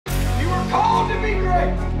be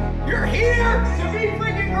great. You're here to be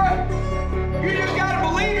freaking great. You just gotta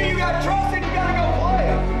believe it, you gotta trust it, you gotta go play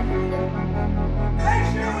it. Make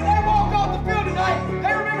sure when they walk off the field tonight,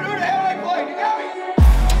 they remember who the hell they played. You got me?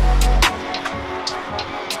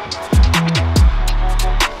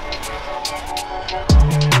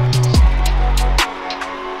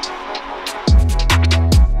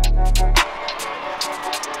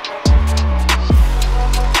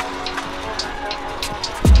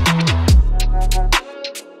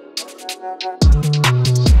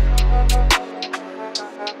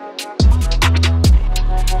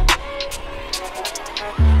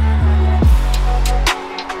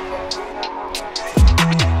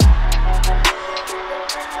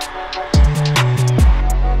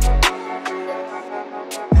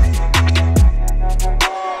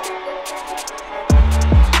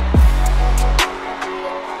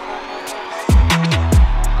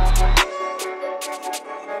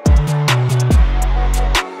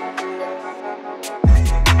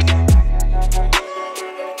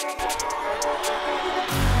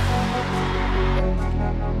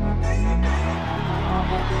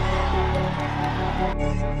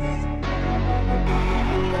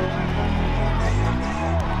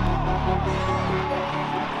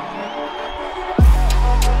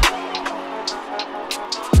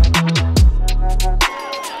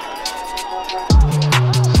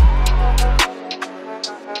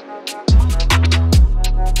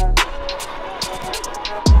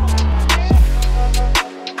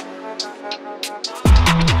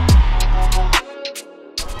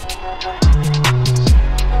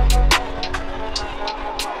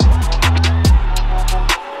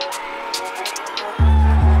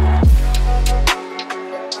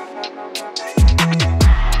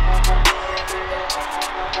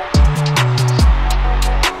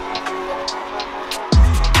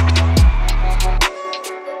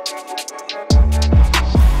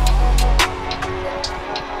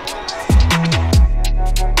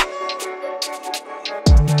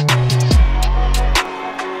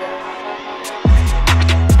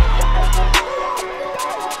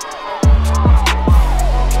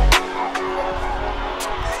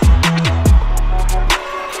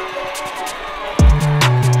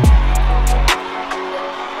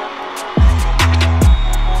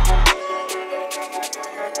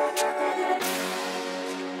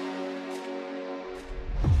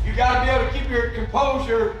 You got to be able to keep your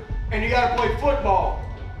composure, and you got to play football,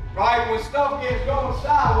 right? When stuff gets going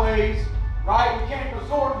sideways, right, we can't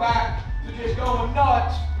resort back to just going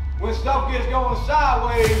nuts. When stuff gets going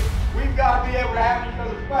sideways, we've got to be able to have each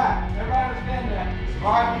other's back. Everybody understand that,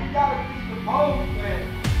 right? You've got to be composed, man.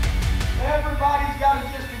 Everybody's got to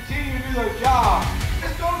just continue to do their job.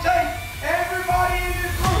 It's going to take everybody in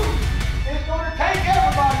this room. It's going to take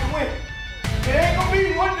everybody to win. It ain't going to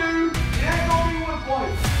be one dude. It ain't going to be one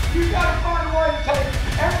play. You got to find a way to take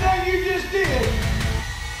everything you just did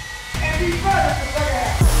and be better for the second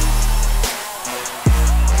half.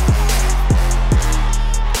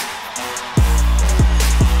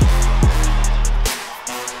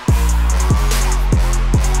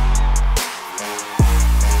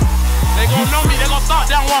 They gonna know me. They gonna start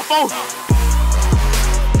down 1-4.